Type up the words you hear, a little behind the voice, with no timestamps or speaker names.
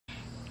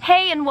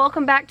Hey, and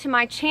welcome back to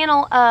my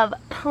channel of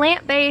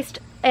plant-based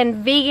and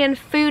vegan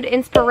food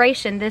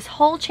inspiration. This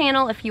whole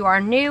channel, if you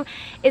are new,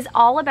 is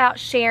all about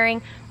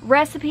sharing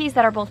recipes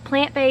that are both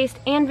plant-based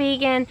and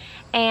vegan,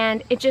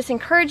 and it just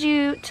encourages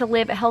you to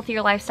live a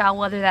healthier lifestyle,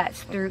 whether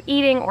that's through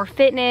eating or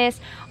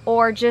fitness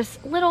or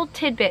just little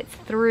tidbits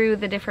through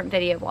the different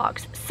video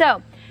vlogs.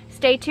 So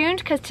stay tuned,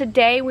 because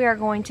today we are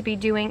going to be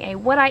doing a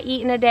what I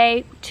eat in a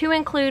day, to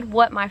include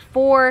what my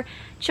 4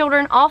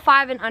 children, all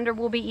 5 and under,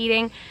 will be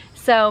eating.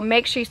 So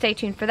make sure you stay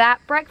tuned for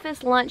that.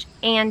 Breakfast, lunch,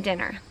 and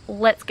dinner.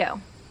 Let's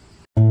go.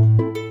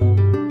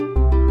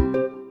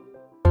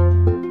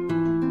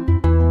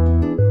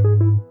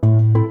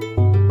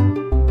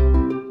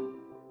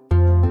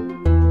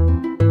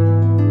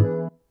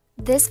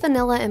 This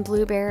vanilla and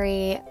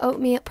blueberry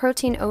oatmeal,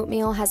 protein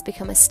oatmeal, has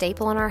become a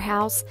staple in our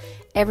house.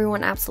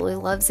 Everyone absolutely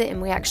loves it,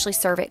 and we actually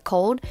serve it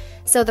cold.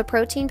 So the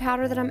protein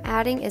powder that I'm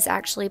adding is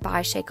actually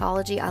by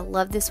Shakeology. I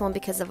love this one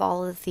because of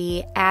all of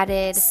the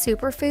added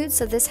superfoods.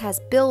 So this has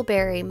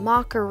bilberry,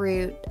 maca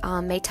root,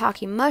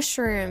 maitake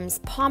mushrooms,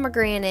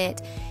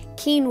 pomegranate,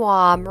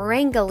 quinoa,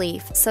 moringa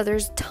leaf. So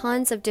there's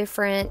tons of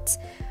different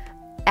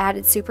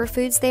added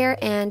superfoods there,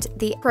 and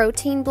the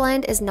protein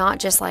blend is not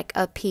just like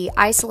a pea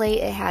isolate.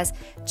 It has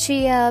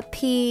chia,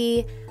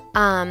 pea,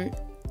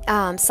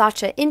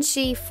 sacha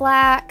inchi,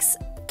 flax,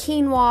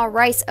 quinoa,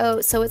 rice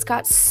oats, so it's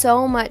got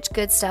so much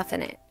good stuff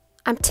in it.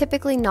 I'm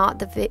typically not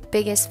the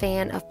biggest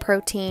fan of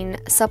protein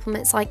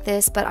supplements like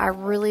this, but I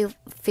really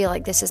feel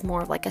like this is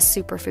more of like a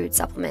superfood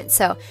supplement.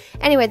 So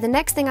anyway, the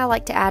next thing I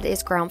like to add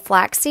is ground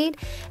flaxseed.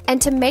 And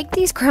to make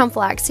these ground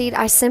flaxseed,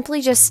 I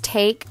simply just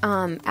take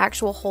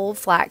actual whole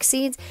flax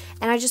seeds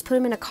and I just put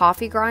them in a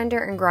coffee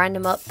grinder and grind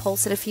them up,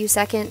 pulse it a few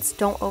seconds.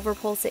 Don't over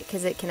pulse it,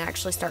 because it can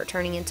actually start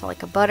turning into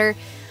like a butter,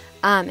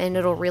 and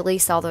it'll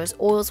release all those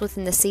oils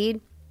within the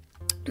seed.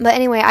 But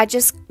anyway, I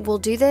just will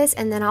do this,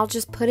 and then I'll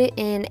just put it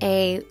in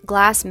a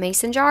glass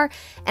mason jar,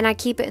 and I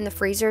keep it in the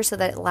freezer so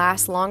that it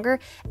lasts longer.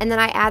 And then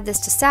I add this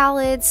to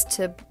salads,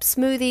 to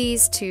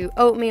smoothies, to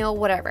oatmeal,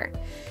 whatever.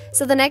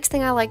 So the next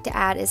thing I like to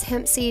add is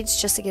hemp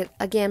seeds, just to get,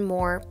 again,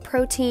 more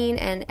protein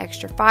and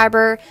extra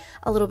fiber.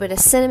 A little bit of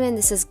cinnamon.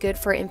 This is good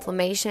for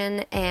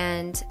inflammation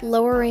and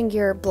lowering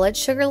your blood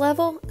sugar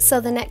level.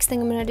 So the next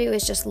thing I'm going to do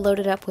is just load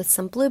it up with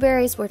some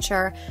blueberries, which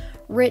are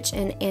rich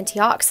in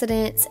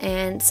antioxidants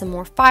and some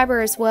more fiber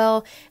as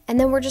well. And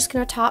then we're just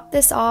going to top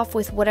this off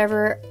with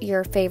whatever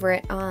your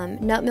favorite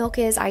nut milk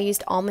is. I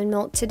used almond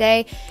milk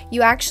today.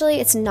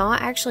 It's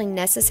not actually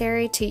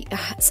necessary to,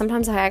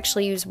 sometimes I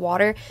actually use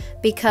water,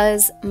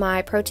 because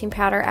my protein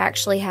powder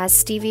actually has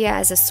stevia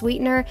as a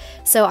sweetener,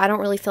 so I don't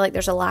really feel like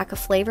there's a lack of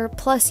flavor.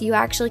 Plus, you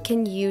actually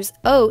can use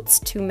oats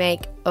to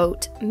make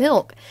oat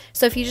milk.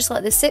 So if you just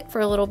let this sit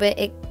for a little bit,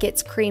 it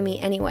gets creamy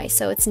anyway,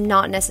 so it's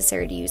not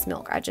necessary to use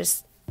milk. I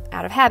just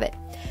out of habit.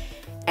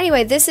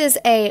 Anyway, this is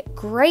a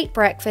great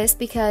breakfast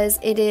because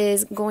it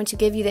is going to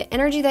give you the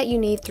energy that you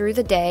need through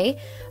the day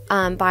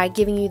by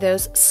giving you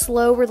those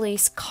slow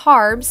release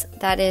carbs,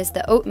 that is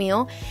the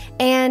oatmeal,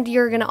 and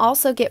you're going to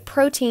also get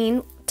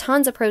protein,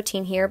 tons of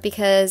protein here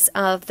because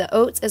of the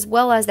oats as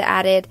well as the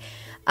added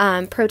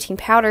protein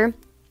powder.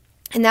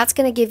 And that's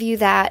going to give you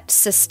that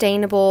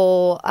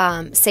sustainable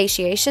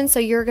satiation, so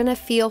you're going to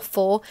feel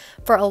full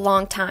for a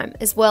long time,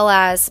 as well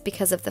as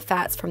because of the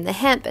fats from the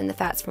hemp and the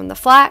fats from the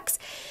flax.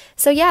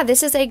 So yeah,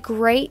 this is a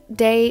great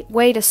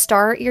way to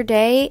start your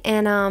day,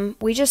 and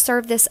we just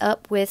served this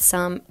up with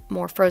some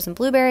more frozen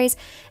blueberries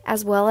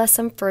as well as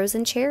some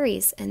frozen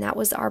cherries, and that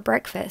was our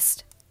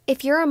breakfast.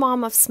 If you're a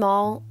mom of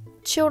small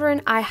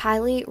children, I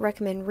highly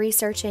recommend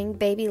researching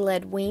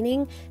baby-led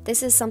weaning.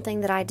 This is something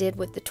that I did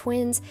with the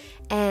twins,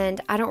 and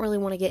I don't really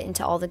want to get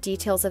into all the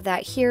details of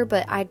that here,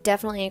 but I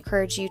definitely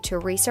encourage you to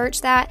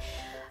research that.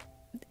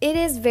 It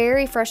is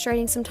very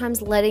frustrating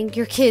sometimes letting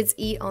your kids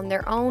eat on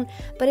their own,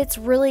 but it's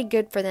really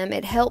good for them.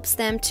 It helps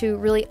them to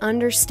really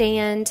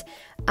understand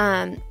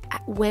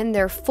when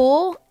they're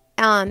full.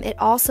 It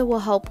also will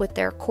help with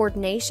their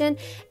coordination,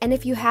 and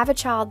if you have a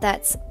child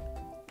that's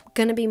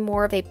going to be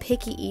more of a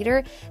picky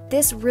eater,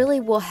 this really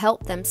will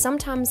help them.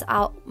 Sometimes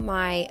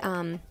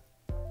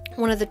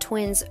one of the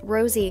twins,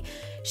 Rosie,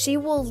 she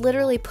will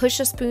literally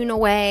push a spoon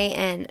away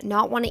and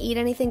not want to eat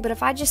anything, but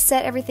if I just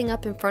set everything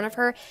up in front of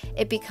her,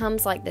 it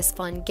becomes like this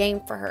fun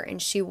game for her,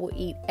 and she will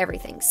eat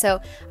everything.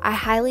 So I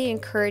highly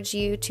encourage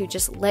you to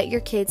just let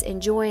your kids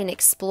enjoy and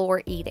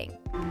explore eating.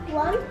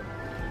 1,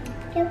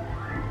 2,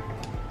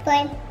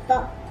 3,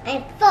 4,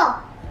 and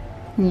 4.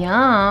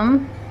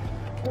 Yum.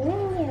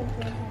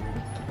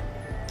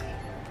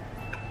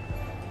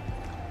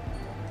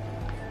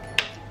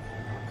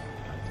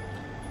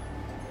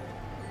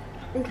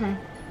 Okay.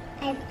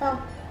 I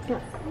thought.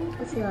 No,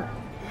 let's see what.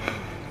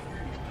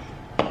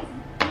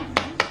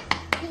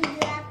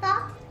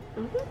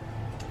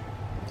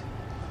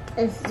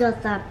 It's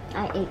just that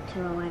I ate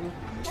 2 already.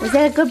 Was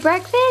that a good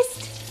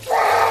breakfast?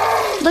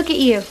 Look at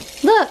you.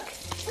 Look.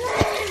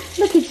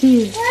 Look at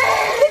you.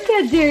 Look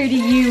how dirty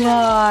you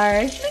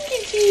are. Look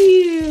at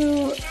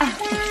you.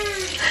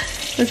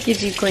 Let's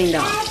get you cleaned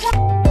off.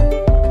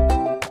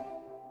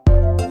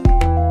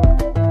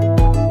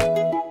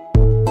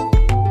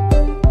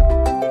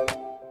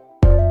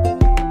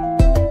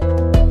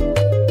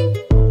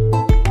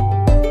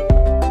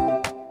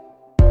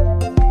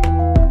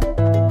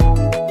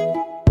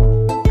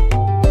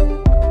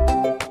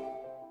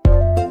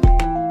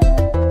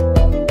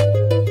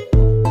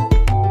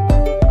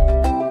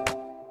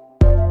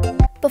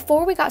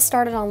 before we got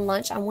started on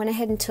lunch, I went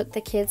ahead and took the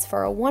kids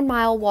for a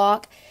 1-mile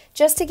walk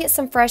just to get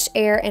some fresh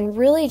air and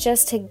really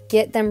just to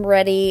get them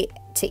ready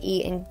to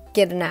eat and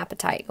get an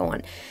appetite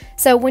going.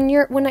 So when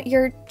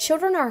your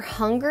children are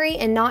hungry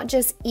and not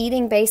just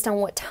eating based on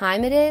what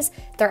time it is,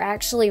 they're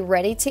actually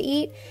ready to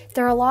eat,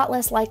 they're a lot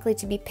less likely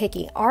to be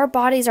picky. Our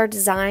bodies are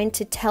designed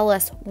to tell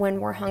us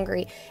when we're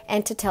hungry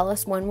and to tell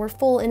us when we're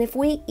full. And if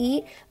we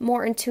eat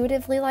more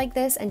intuitively like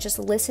this and just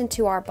listen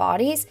to our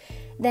bodies,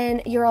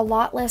 then you're a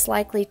lot less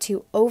likely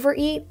to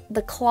overeat.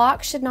 The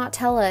clock should not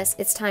tell us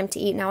it's time to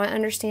eat. Now, I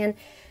understand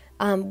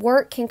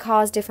work can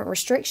cause different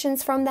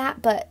restrictions from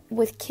that, but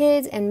with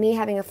kids and me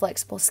having a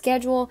flexible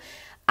schedule,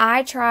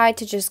 I try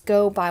to just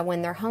go by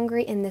when they're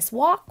hungry, and this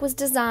walk was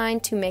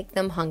designed to make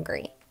them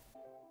hungry.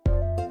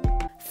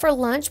 For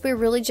lunch, we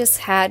really just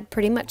had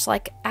pretty much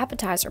like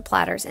appetizer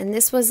platters, and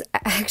this was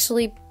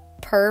actually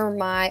per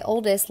my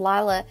oldest,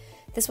 Lila.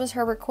 This was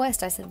her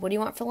request. I said, "What do you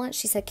want for lunch?"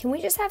 She said, "Can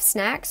we just have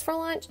snacks for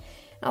lunch?"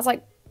 And I was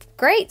like,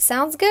 "Great,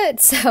 sounds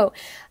good." So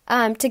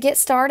to get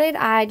started,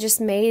 I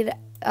just made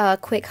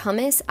quick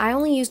hummus. I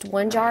only used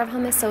 1 jar of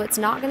hummus, so it's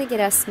not going to get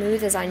as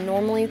smooth as I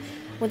normally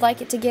would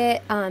like it to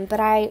get,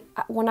 but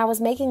when I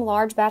was making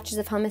large batches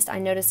of hummus, I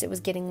noticed it was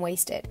getting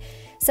wasted.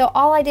 So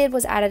all I did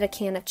was added a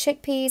can of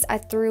chickpeas. I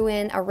threw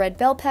in a red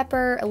bell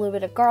pepper, a little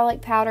bit of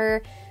garlic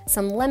powder,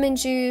 some lemon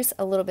juice,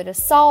 a little bit of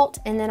salt,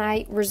 and then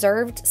I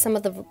reserved some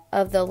of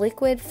the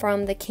liquid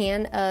from the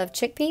can of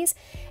chickpeas,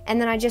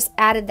 and then I just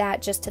added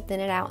that just to thin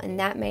it out, and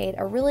that made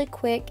a really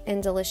quick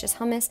and delicious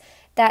hummus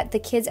that the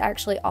kids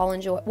actually all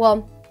enjoyed.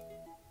 Well,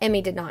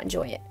 Emmy did not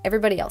enjoy it.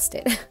 Everybody else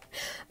did.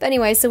 But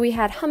anyway, so we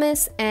had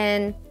hummus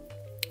and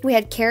we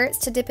had carrots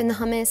to dip in the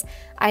hummus.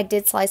 I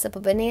did slice up a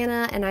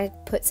banana and I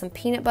put some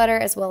peanut butter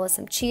as well as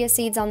some chia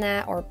seeds on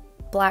that, or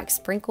black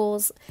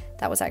sprinkles.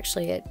 That was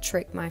actually a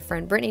trick my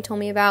friend Brittany told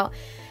me about.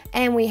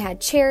 And we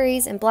had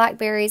cherries and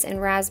blackberries and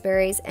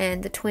raspberries,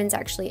 and the twins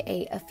actually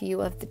ate a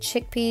few of the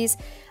chickpeas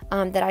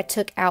that I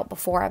took out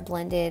before I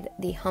blended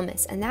the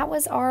hummus. And that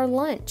was our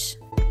lunch.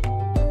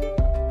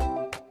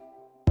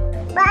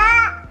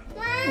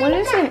 What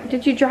is it?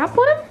 Did you drop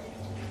one?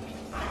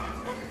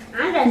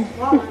 I'm just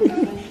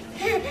swallowing.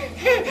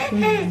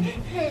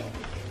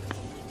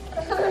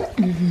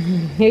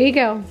 Here you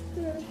go.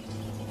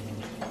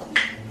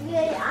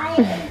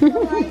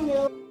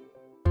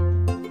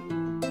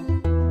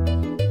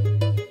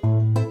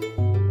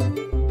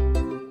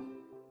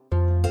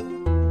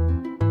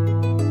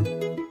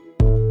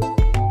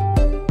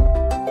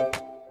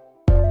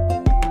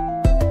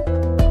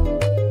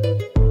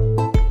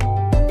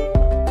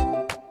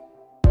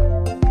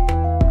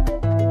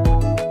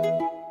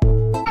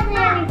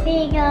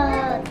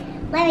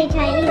 Let me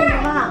try eating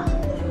them all.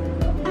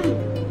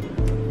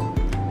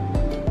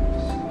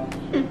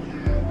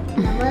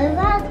 Some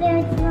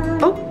raspberries.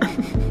 Oh.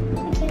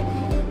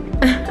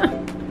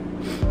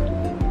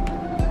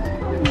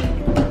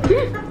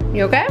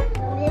 You okay?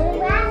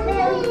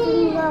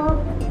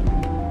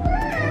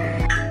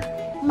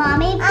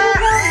 Mommy, where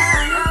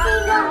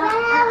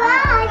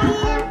are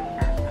you?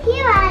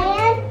 Here I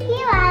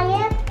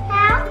am.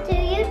 How do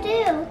you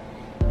do?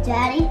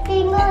 Daddy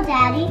Fingal,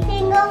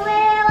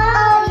 where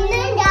are you?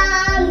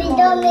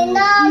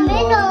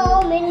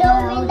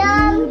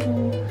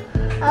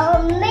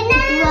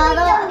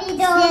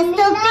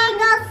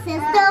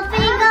 Sister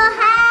Fingal,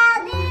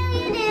 how do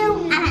you do?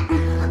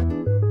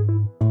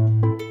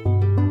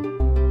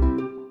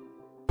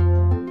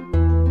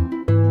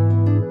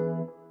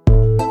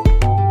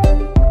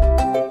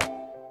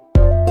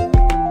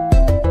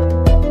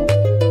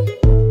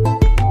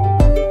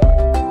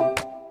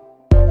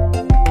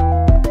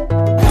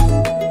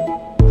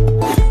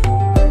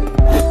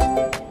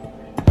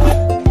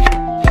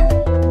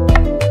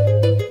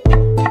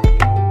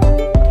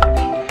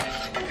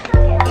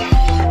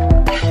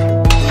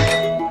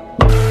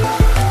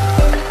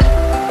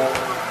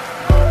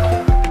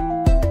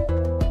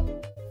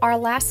 Our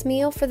last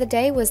meal for the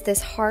day was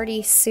this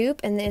hearty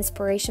soup, and the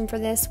inspiration for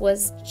this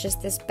was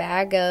just this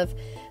bag of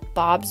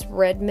Bob's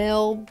Red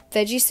Mill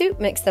veggie soup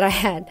mix that I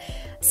had.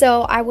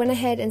 So I went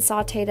ahead and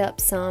sauteed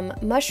up some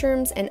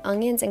mushrooms and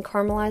onions and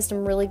caramelized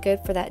them really good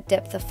for that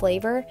depth of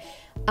flavor.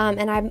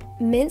 And I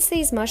minced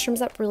these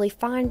mushrooms up really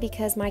fine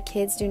because my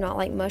kids do not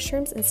like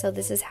mushrooms, and so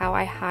this is how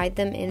I hide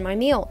them in my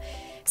meal.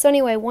 So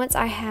anyway, once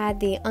I had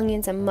the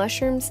onions and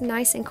mushrooms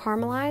nice and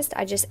caramelized,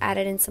 I just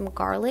added in some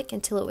garlic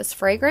until it was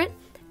fragrant.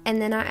 And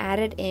then I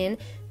added in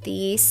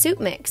the soup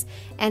mix.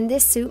 And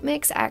this soup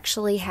mix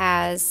actually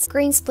has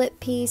green split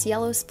peas,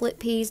 yellow split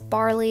peas,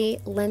 barley,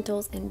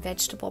 lentils, and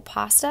vegetable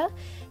pasta.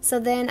 So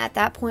then at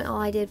that point,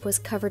 all I did was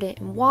covered it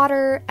in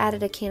water,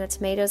 added a can of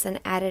tomatoes, and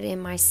added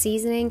in my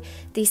seasoning.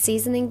 The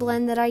seasoning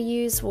blend that I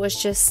used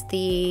was just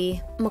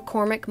the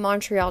McCormick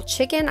Montreal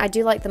chicken. I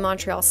do like the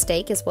Montreal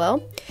steak as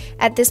well.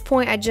 At this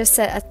point, I just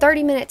set a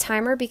 30-minute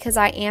timer because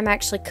I am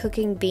actually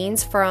cooking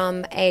beans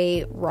from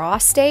a raw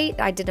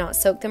state. I did not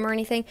soak them or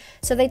anything,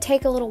 so they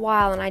take a little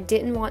while, and I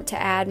didn't want to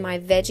add my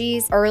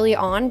veggies early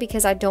on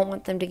because I don't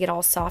want them to get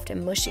all soft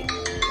and mushy.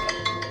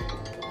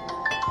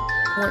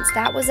 Once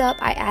that was up,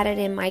 I added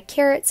in my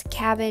carrots,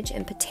 cabbage,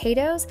 and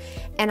potatoes,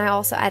 and I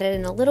also added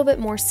in a little bit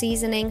more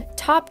seasoning,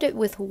 topped it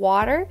with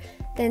water,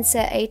 then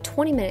set a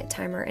 20-minute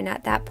timer, and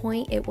at that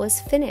point it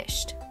was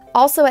finished.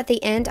 Also at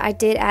the end, I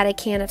did add a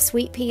can of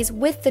sweet peas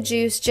with the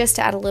juice just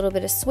to add a little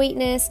bit of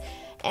sweetness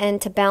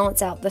and to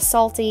balance out the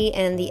salty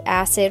and the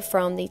acid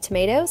from the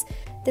tomatoes.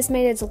 This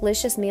made a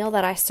delicious meal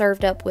that I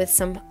served up with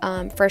some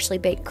freshly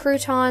baked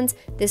croutons.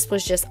 This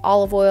was just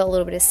olive oil, a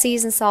little bit of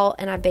seasoned salt,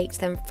 and I baked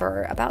them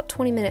for about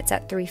 20 minutes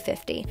at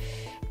 350.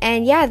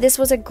 And yeah, this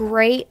was a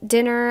great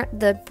dinner.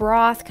 The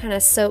broth kind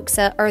of soaks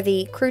up, or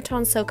the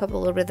croutons soak up a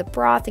little bit of the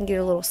broth and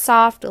get a little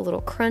soft, a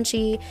little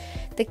crunchy.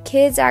 The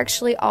kids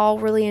actually all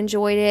really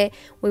enjoyed it.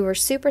 We were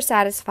super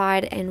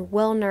satisfied and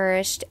well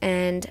nourished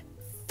and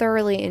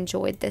thoroughly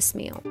enjoyed this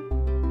meal.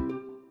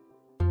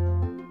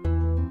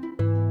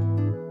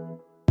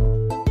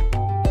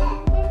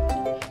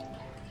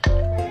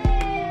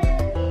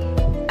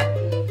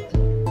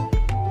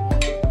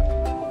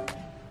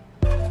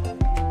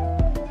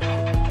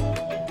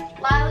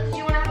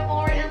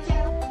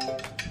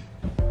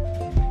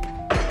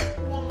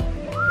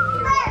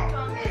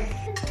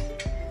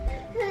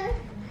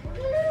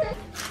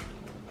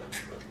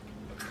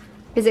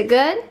 Is it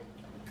good?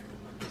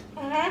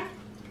 Thumbs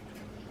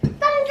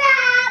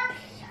up!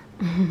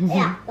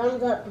 Yeah,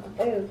 thumbs up with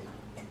the food.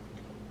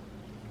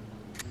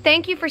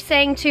 Thank you for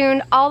staying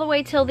tuned all the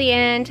way till the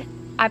end.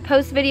 I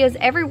post videos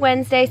every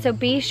Wednesday, so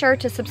be sure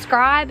to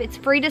subscribe. It's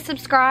free to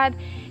subscribe.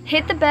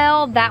 Hit the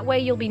bell, that way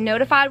you'll be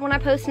notified when I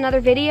post another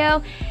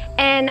video.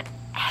 And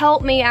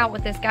help me out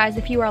with this, guys.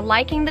 If you are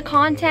liking the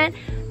content,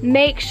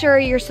 make sure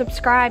you're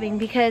subscribing,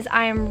 because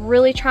I am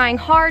really trying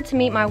hard to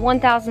meet my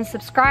 1,000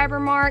 subscriber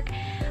mark.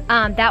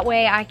 That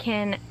way I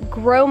can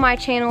grow my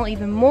channel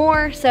even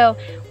more. So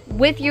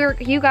with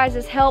you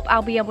guys' help,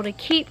 I'll be able to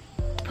keep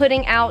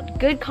putting out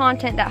good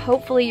content that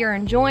hopefully you're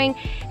enjoying.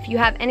 If you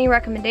have any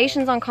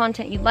recommendations on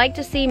content you'd like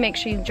to see, make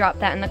sure you drop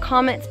that in the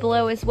comments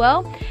below as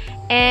well.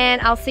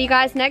 And I'll see you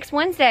guys next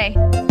Wednesday.